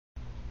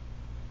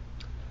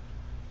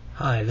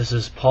Hi, this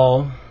is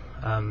Paul.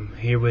 I'm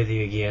here with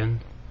you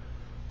again.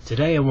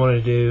 Today I want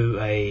to do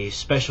a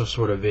special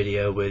sort of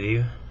video with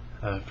you.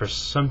 For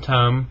some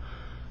time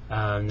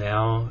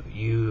now,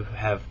 you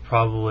have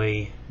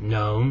probably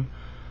known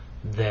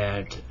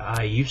that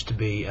I used to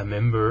be a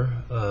member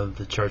of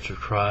the Church of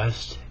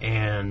Christ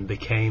and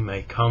became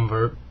a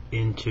convert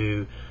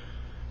into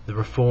the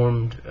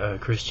Reformed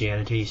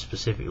Christianity,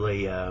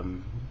 specifically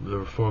the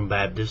Reformed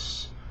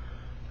Baptists.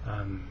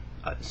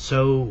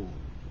 So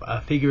I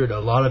figured a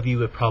lot of you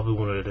would probably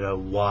want to know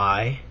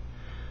why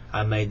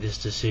I made this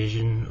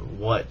decision,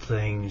 what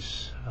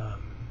things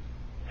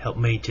helped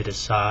me to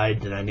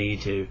decide that I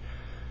needed to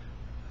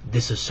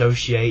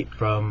disassociate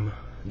from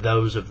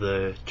those of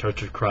the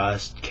Church of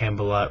Christ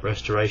Campbellite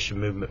Restoration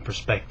Movement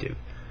perspective.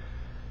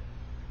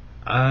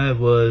 I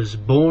was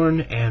born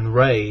and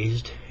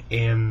raised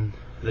in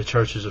the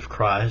Churches of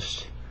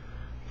Christ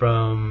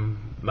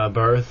from my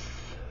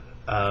birth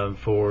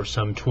for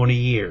some 20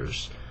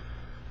 years.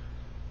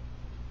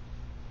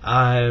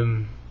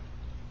 I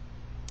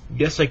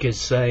guess I could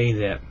say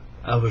that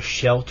I was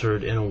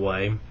sheltered in a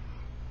way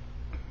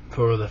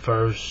for the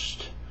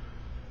first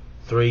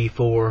 3,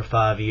 4,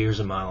 5 years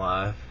of my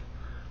life,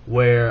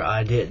 where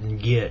I didn't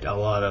get a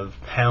lot of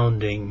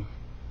pounding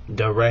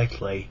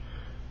directly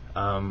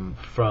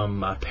from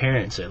my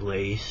parents, at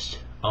least,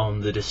 on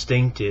the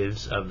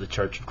distinctives of the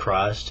Church of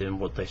Christ and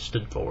what they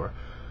stood for.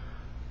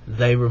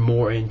 They were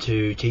more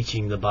into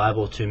teaching the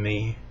Bible to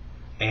me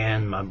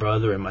and my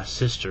brother and my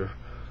sister.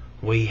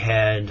 We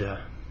had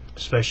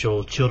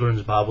special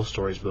children's Bible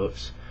stories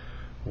books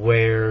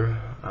where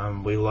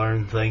we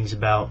learned things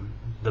about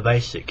the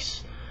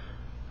basics,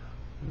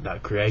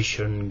 about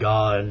creation,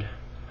 God,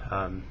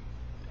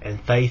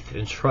 and faith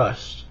and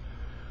trust,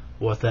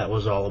 what that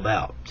was all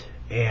about.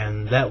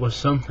 And that was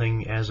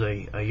something as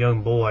a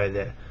young boy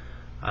that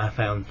I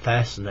found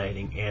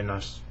fascinating, and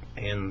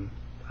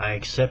I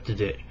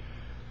accepted it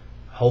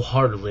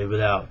wholeheartedly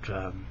without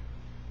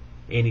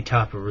any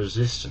type of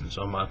resistance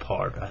on my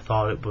part. I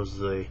thought it was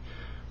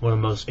one of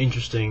the most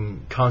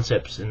interesting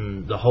concepts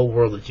in the whole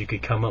world that you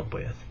could come up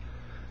with.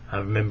 I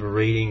remember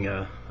reading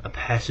a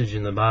passage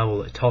in the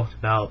Bible that talked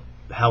about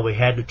how we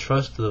had to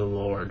trust the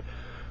Lord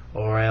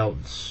or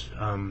else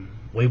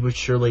we would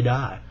surely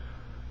die.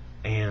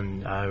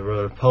 And I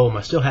wrote a poem,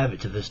 I still have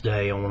it to this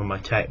day, on one of my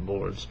tack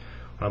boards.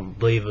 I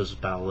believe it was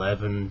about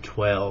 11,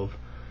 12.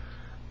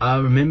 I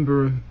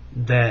remember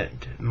that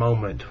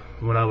moment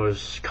when I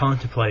was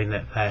contemplating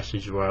that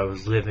passage, where I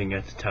was living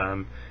at the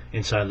time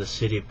inside the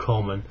city of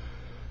Coleman,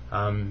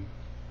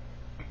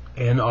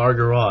 in our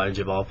garage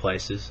of all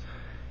places,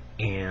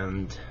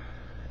 and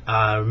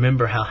I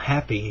remember how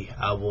happy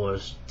I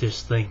was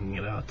just thinking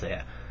about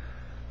that.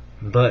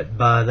 But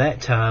by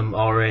that time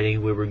already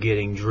we were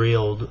getting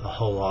drilled a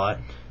whole lot,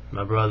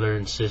 my brother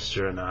and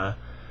sister and I,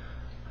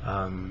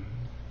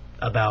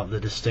 about the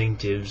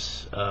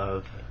distinctives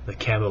of the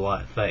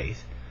Campbellite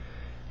faith.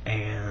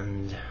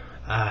 And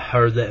I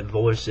heard that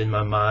voice in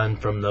my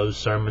mind from those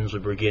sermons we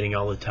were getting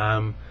all the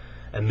time,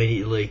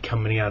 immediately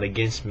coming out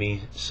against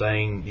me,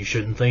 saying you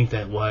shouldn't think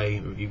that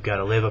way, you've got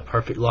to live a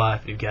perfect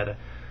life, you've got to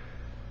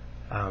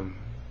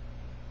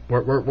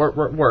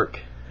work,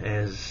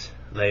 as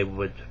they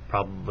would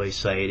probably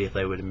say it if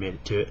they would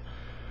admit to it.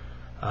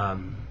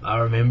 I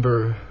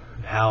remember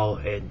how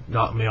it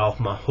knocked me off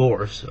my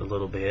horse a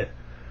little bit,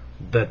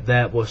 but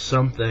that was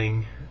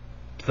something,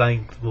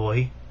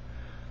 thankfully,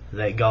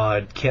 that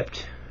God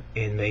kept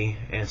in me,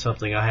 and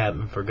something I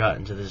haven't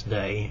forgotten to this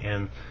day,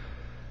 and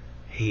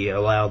He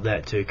allowed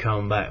that to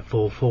come back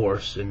full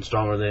force and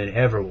stronger than it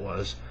ever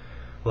was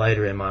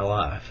later in my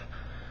life.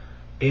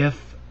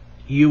 If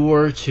you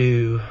were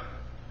to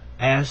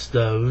ask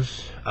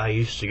those I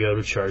used to go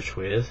to church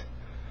with,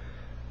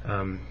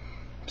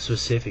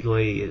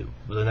 specifically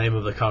the name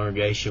of the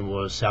congregation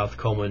was South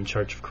Coleman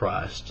Church of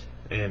Christ,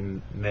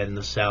 and met in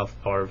the south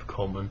part of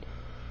Coleman,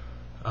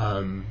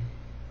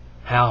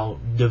 how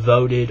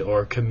devoted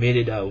or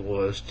committed I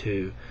was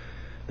to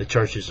the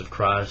Churches of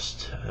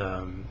Christ,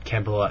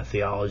 Campbellite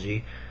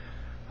Theology.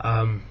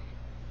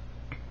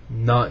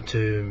 Not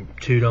to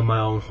toot on my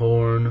own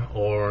horn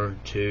or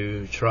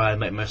to try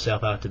and make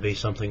myself out to be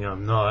something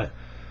I'm not.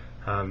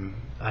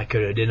 I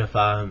could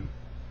identify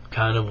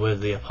kind of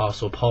with the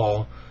Apostle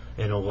Paul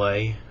in a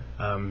way.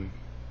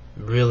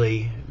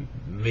 Really,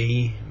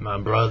 me, my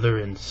brother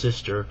and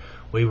sister,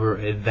 we were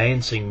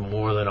advancing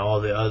more than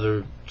all the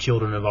other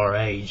children of our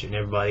age, and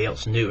everybody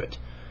else knew it.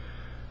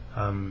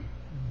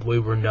 We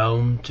were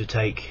known to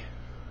take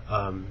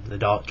the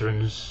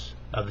doctrines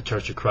of the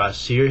Church of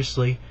Christ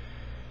seriously,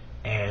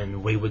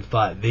 and we would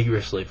fight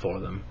vigorously for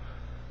them.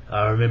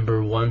 I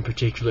remember one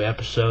particular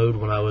episode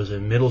when I was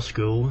in middle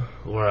school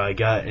where I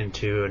got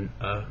into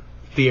a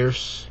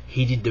fierce,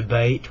 heated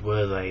debate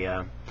with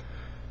a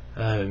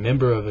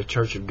member of a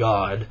Church of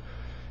God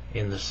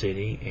in the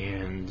city,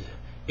 and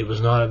it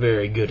was not a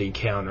very good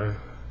encounter,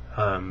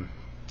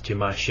 to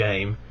my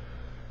shame.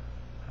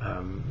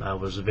 I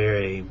was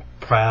very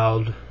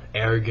proud,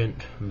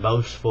 arrogant,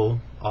 boastful,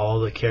 all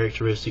the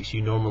characteristics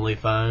you normally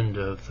find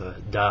of the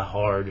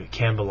die-hard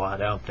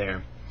Campbellite out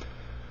there.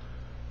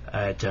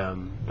 At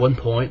one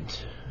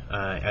point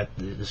at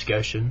the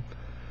discussion,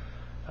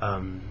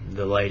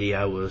 the lady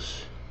I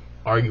was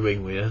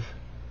arguing with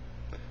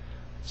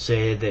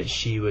said that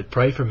she would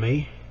pray for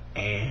me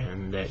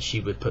and that she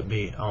would put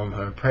me on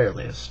her prayer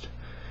list.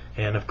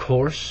 And of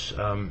course,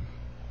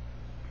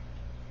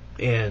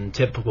 in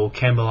typical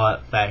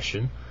Campbellite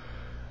fashion,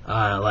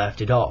 I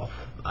laughed it off.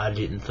 I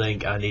didn't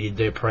think I needed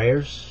their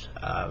prayers.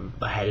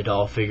 I had it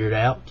all figured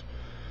out,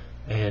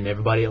 and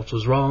everybody else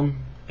was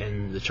wrong,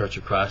 and the Church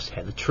of Christ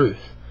had the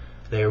truth.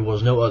 There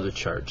was no other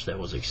church that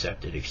was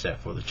accepted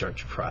except for the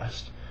Church of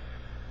Christ.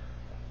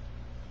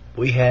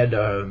 We had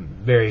a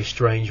very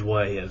strange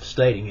way of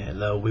stating it,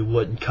 though. We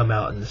wouldn't come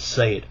out and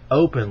say it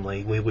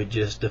openly. We would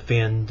just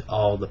defend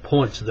all the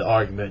points of the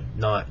argument,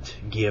 not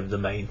give the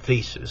main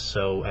thesis,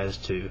 so as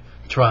to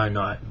try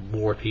not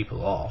ward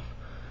people off.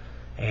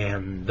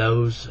 And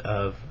those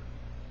of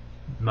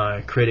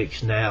my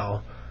critics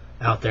now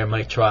out there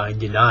may try and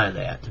deny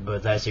that,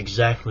 but that's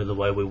exactly the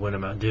way we went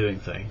about doing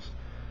things.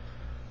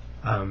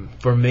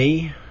 For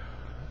me,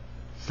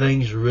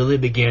 things really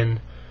began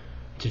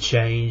to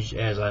change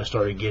as I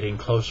started getting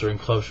closer and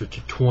closer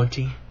to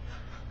 20.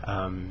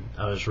 I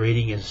was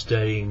reading and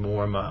studying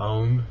more on my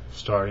own,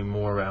 starting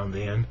more around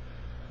then.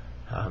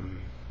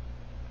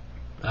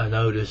 I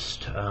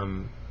noticed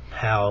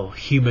how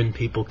human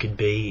people could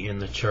be in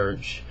the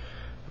church,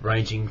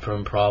 ranging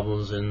from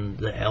problems in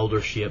the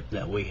eldership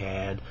that we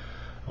had,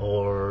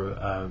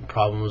 or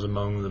problems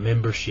among the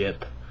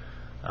membership,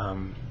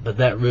 but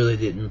that really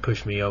didn't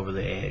push me over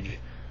the edge.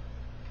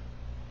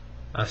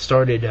 I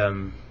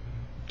started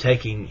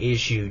taking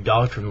issue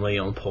doctrinally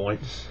on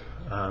points.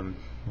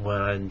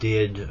 When I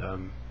did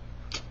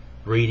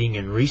reading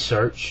and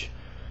research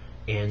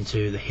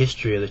into the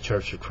history of the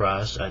Church of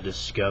Christ, I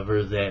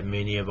discovered that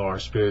many of our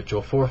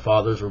spiritual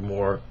forefathers were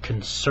more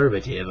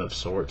conservative of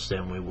sorts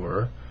than we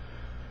were,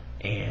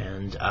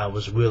 and I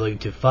was willing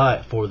to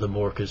fight for the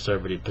more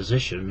conservative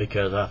position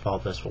because I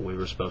thought that's what we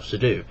were supposed to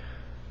do.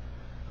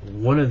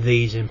 One of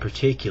these in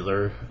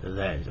particular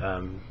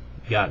that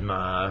got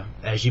my,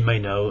 as you may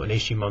know, an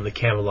issue among the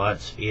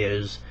Campbellites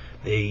is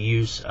the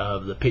use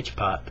of the pitch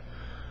pipe.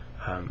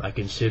 I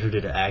considered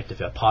it an act of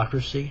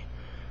hypocrisy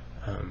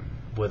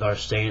with our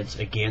stance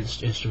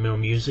against instrumental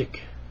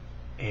music,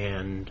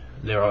 and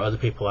there are other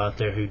people out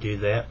there who do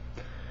that.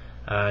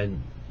 I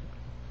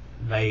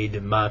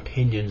made my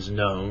opinions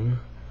known,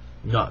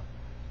 not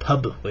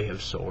publicly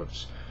of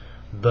sorts,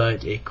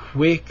 but it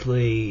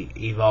quickly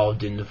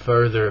evolved into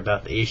further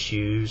about the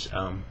issues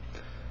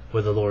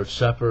with the Lord's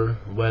Supper,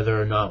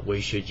 whether or not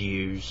we should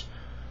use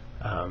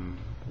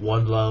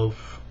one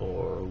loaf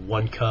or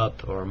one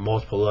cup or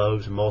multiple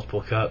loaves and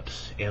multiple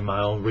cups. In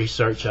my own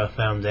research, I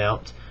found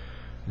out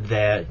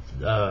that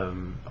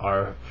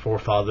our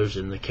forefathers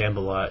in the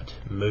Campbellite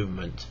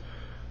movement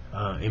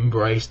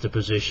embraced the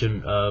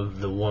position of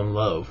the one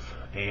loaf,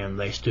 and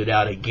they stood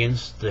out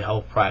against the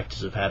whole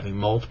practice of having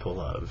multiple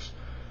loaves.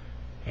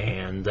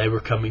 And they were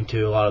coming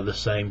to a lot of the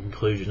same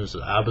conclusions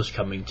that I was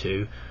coming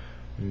to,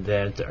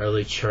 that the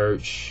early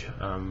church,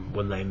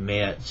 when they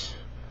met,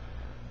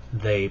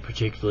 they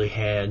particularly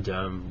had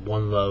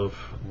one loaf,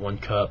 one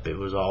cup. It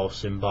was all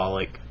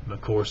symbolic.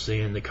 Of course,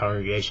 then the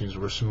congregations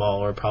were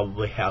smaller,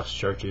 probably house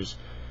churches.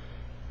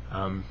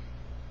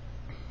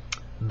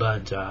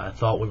 But I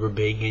thought we were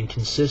being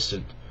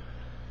inconsistent.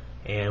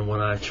 And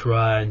when I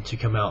tried to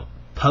come out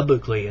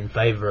publicly in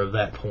favor of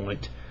that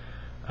point,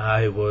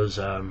 I was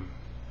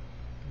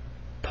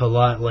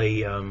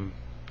politely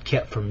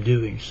kept from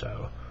doing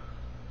so.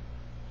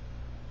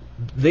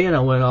 Then I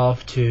went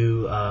off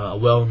to a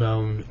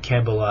well-known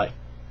Campbellite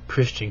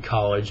Christian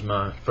college,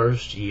 my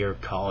first year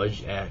of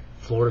college at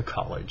Florida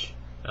College.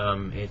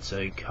 It's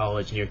a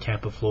college near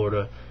Tampa,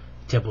 Florida,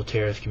 Temple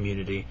Terrace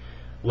community,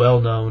 well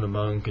known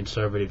among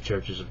conservative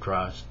churches of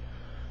Christ.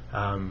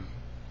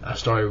 I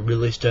started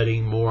really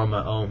studying more on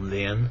my own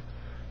then.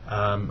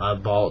 I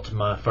bought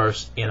my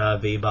first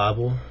NIV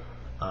Bible.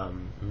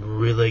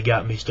 Really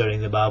got me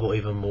studying the Bible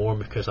even more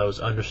because I was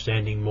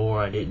understanding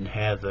more. I didn't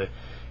have the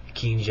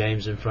King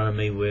James in front of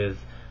me with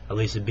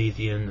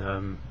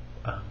Elizabethan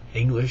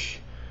English,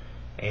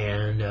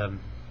 and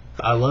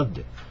I loved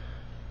it.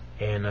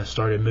 And I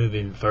started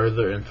moving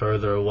further and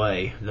further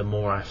away the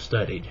more I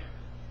studied.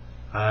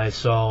 I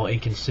saw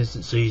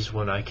inconsistencies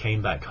when I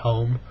came back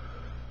home.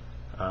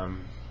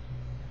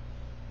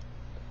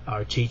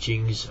 Our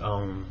teachings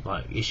on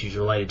issues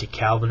related to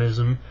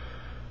Calvinism.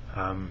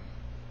 I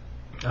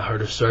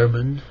heard a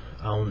sermon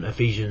on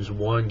Ephesians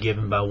 1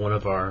 given by one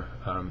of our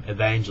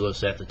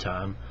evangelists at the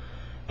time,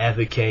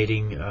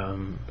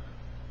 advocating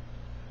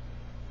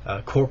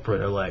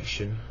corporate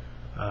election,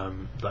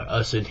 like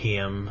us and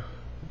him,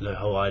 the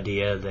whole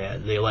idea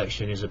that the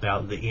election is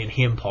about the in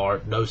him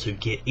part, those who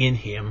get in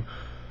him.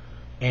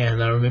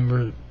 And I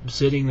remember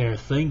sitting there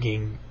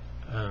thinking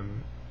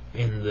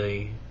in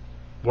the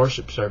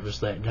worship service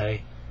that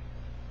day,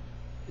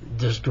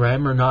 does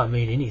grammar not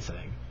mean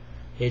anything?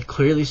 It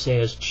clearly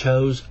says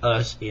chose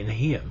us in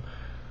him.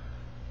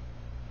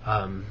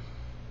 I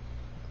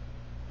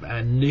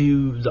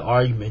knew the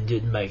argument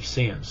didn't make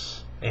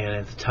sense, and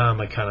at the time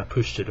I kind of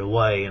pushed it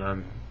away,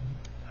 and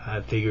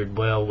I figured,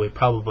 well, we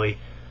probably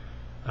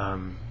I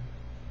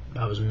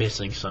was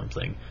missing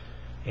something,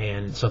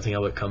 and something I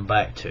would come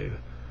back to.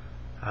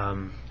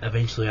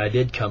 Eventually I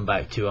did come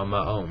back to on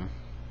my own.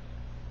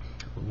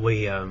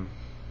 We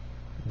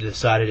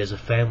decided as a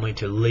family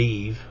to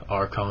leave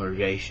our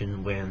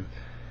congregation when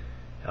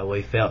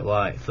we felt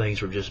like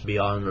things were just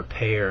beyond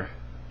repair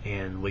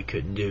and we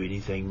couldn't do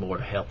anything more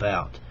to help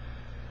out.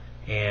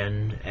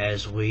 And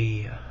as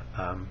we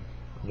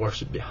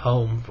worshiped at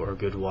home for a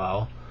good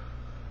while,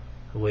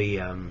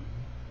 we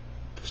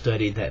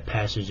studied that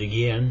passage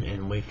again,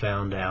 and we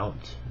found out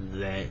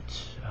that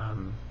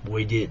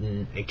we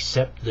didn't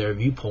accept their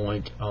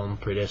viewpoint on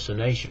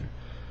predestination.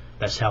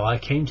 That's how I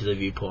came to the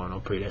viewpoint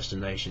on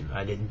predestination.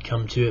 I didn't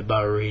come to it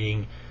by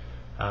reading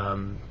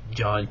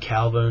John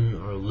Calvin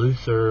or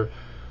Luther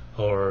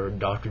or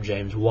Dr.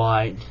 James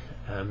White,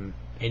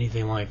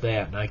 anything like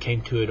that. I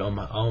came to it on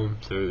my own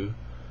through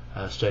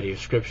study of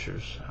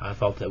scriptures. I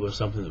thought that was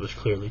something that was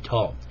clearly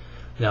taught.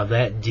 Now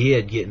that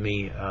did get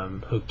me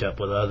hooked up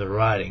with other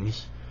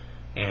writings,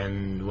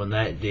 and when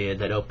that did,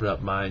 that opened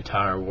up my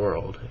entire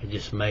world. It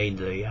just made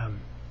the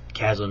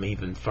chasm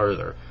even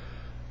further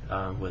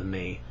with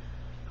me.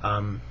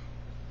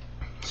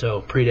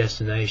 So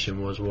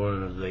predestination was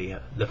one of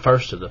the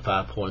first of the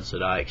 5 points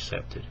that I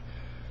accepted.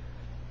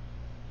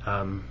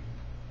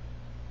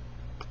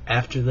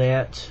 After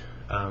that,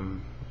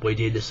 we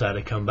did decide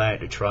to come back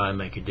to try and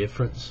make a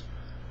difference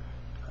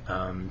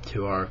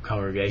to our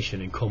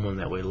congregation in Coleman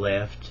that we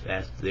left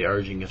at the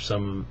urging of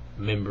some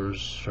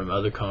members from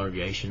other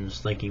congregations,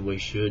 thinking we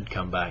should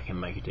come back and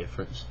make a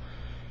difference.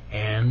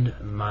 And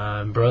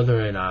my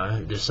brother and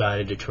I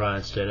decided to try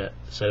and set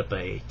up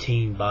a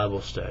teen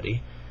Bible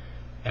study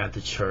at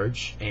the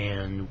church,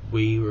 and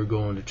we were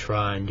going to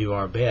try and do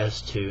our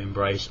best to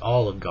embrace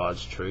all of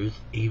God's truth,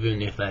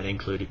 even if that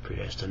included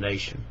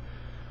predestination.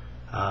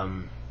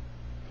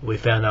 We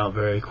found out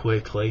very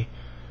quickly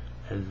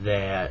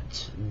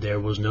that there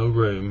was no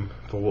room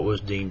for what was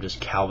deemed as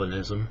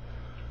Calvinism.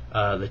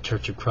 The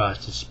Church of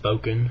Christ had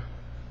spoken.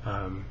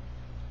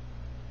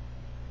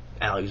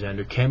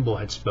 Alexander Campbell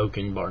had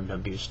spoken. Barton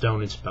W.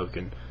 Stone had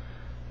spoken.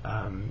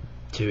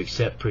 To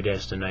accept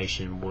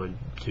predestination would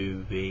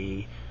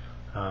be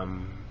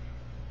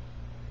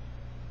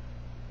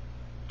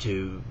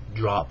to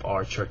drop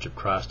our Church of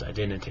Christ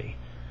identity.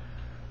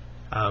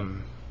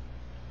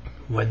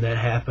 When that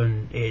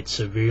happened, it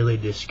severely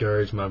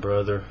discouraged my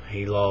brother.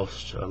 He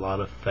lost a lot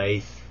of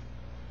faith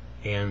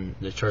in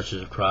the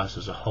Churches of Christ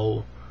as a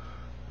whole.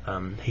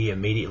 He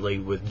immediately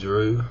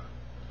withdrew.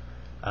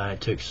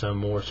 It took some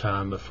more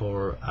time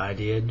before I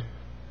did,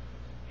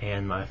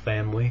 and my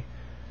family.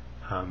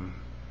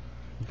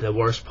 The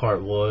worst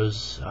part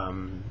was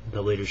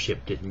the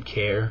leadership didn't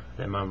care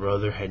that my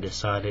brother had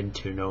decided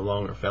to no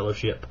longer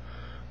fellowship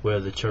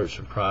with the Church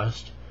of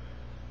Christ.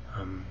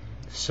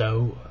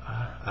 So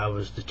I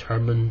was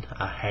determined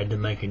I had to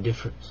make a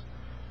difference.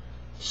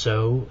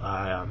 So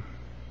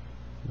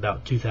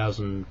about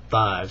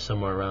 2005,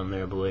 somewhere around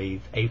there, I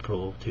believe,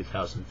 April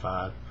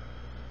 2005,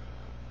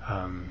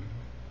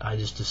 I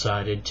just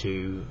decided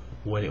to,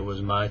 when it was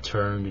my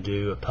turn to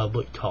do a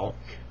public talk,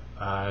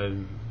 I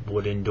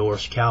would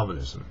endorse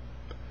Calvinism.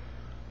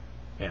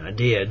 And I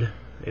did.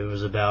 It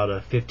was about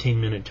a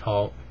 15-minute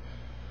talk.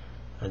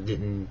 I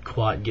didn't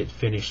quite get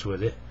finished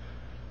with it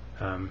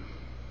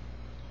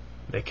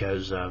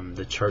because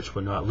the church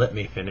would not let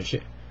me finish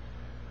it.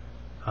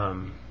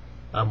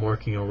 I'm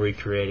working on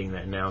recreating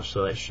that now,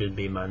 so that should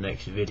be my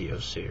next video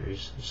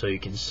series, so you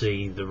can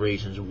see the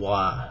reasons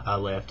why I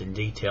left in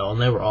detail, and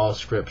they were all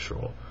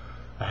scriptural.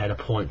 I had a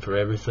point for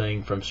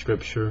everything from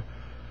Scripture.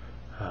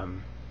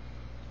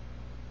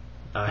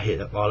 I hit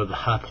a lot of the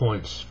high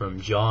points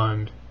from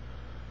John,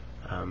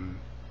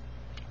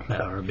 about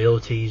our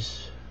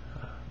abilities,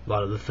 a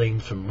lot of the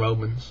themes from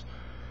Romans.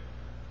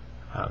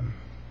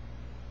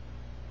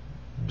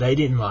 They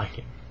didn't like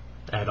it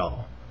at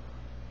all.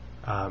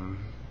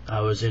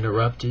 I was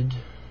interrupted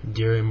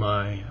during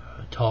my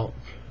talk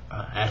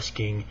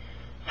asking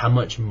how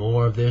much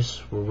more of this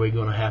were we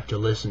going to have to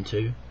listen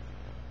to.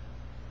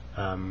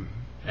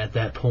 At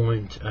that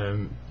point,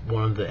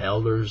 one of the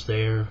elders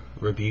there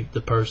rebuked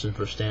the person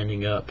for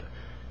standing up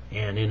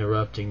and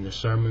interrupting the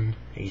sermon.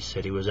 He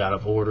said he was out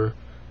of order.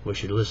 We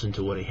should listen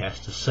to what he has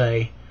to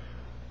say.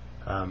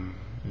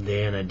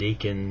 Then a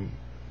deacon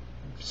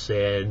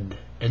said,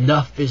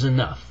 "Enough is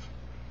enough."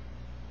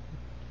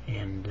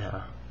 And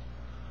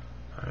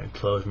I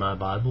closed my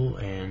Bible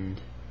and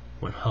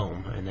went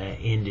home, and that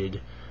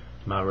ended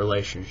my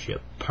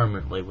relationship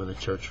permanently with the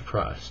Church of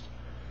Christ.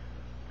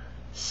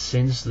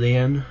 Since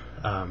then,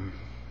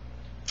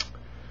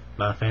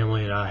 my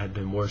family and I have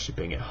been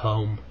worshiping at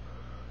home.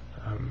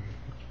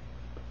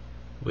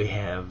 We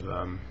have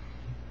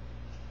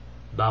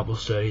Bible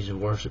studies and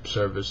worship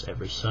service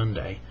every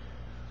Sunday,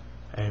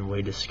 and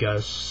we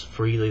discuss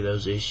freely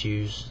those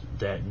issues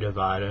that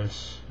divide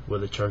us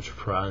with the Church of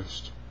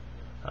Christ.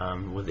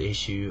 with the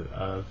issue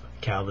of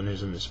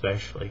Calvinism,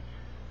 especially,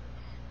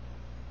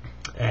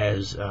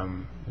 as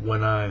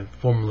when I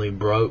formally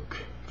broke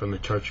from the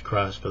Church of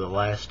Christ for the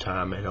last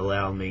time, it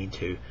allowed me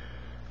to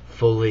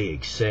fully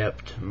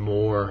accept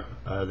more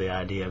the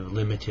idea of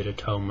limited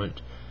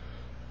atonement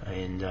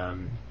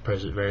and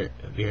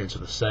perseverance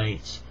of the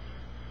saints.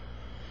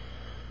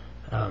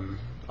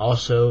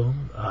 Also,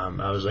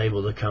 I was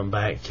able to come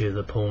back to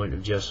the point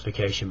of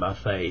justification by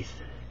faith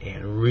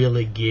and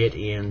really get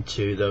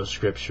into those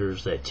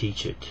scriptures that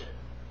teach it.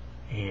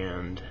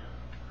 And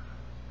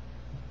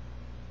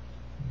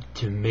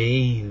to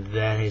me,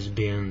 that has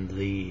been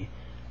the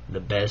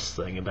best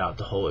thing about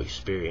the whole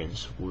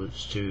experience,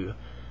 was to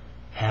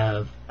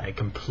have a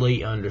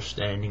complete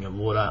understanding of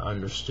what I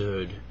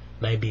understood,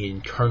 maybe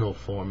in kernel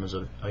form as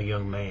a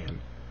young man,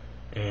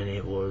 and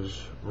it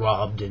was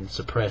robbed and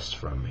suppressed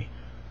from me.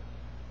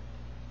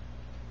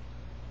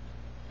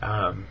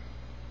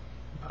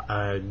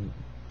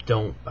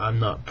 I'm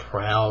not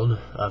proud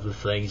of the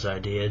things I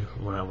did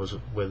when I was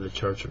with the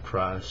Church of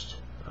Christ.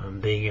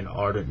 Being an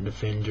ardent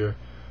defender,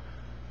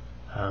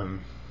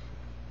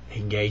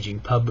 engaging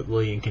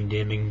publicly in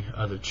condemning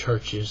other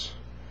churches.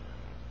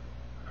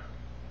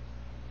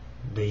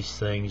 These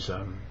things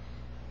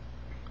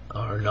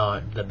are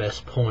not the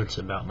best points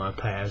about my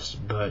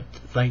past, but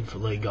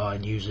thankfully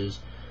God uses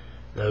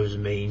those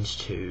means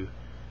to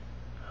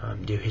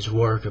do His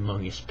work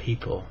among His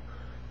people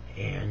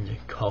and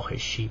call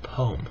His sheep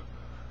home.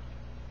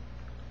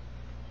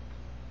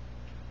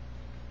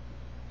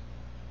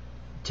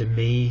 To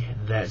me,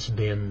 that's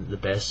been the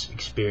best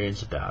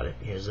experience about it,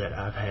 is that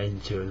I've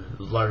had to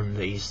learn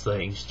these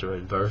things through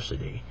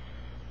adversity,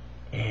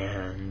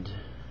 and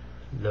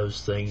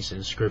those things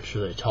in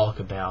Scripture that talk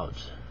about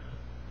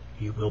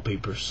you will be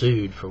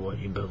pursued for what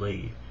you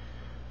believe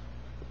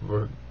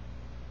were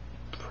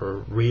for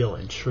real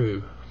and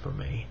true for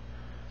me.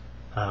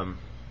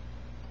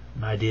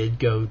 I did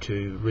go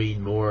to read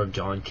more of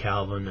John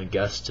Calvin,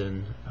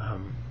 Augustine.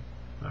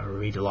 I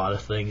read a lot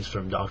of things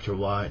from Dr.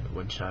 White,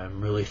 which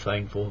I'm really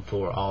thankful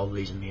for all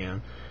these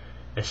men,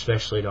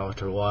 especially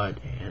Dr. White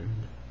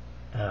and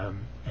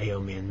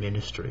AOMN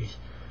Ministries.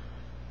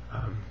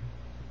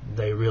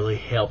 They really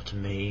helped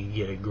me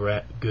get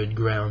a good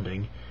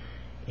grounding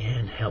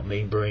and helped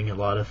me bring a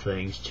lot of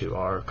things to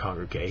our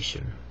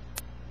congregation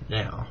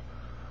now.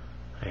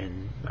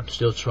 And I'm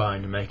still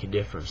trying to make a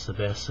difference the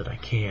best that I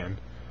can.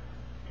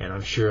 And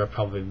I'm sure I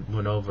probably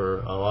went over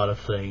a lot of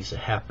things that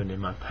happened in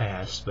my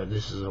past, but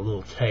this is a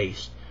little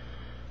taste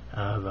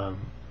of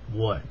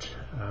what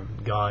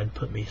God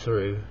put me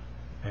through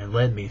and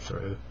led me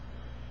through,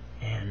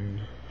 and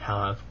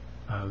how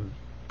I've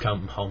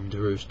come home to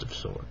roost of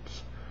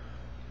sorts.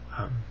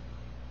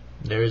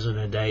 There isn't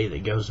a day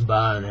that goes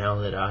by now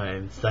that I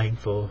am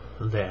thankful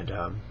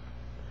that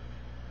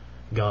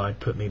God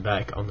put me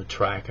back on the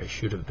track I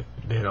should have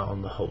been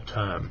on the whole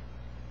time,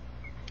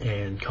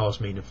 and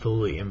caused me to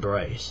fully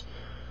embrace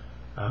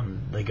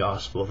the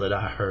gospel that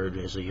I heard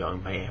as a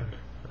young man,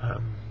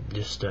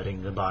 just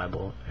studying the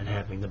Bible and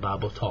having the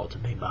Bible taught to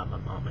me by my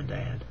mom and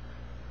dad.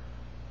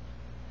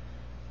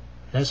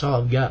 That's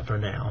all I've got for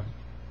now.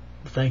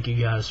 Thank you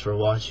guys for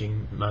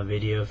watching my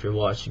video, if you're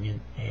watching it,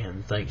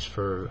 and thanks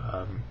for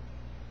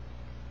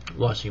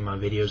watching my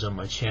videos on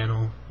my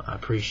channel. I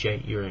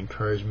appreciate your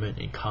encouragement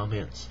and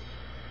comments,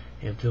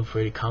 and feel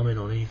free to comment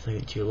on anything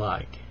that you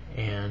like.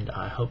 And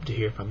I hope to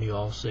hear from you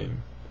all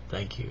soon.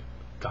 Thank you.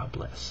 God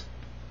bless.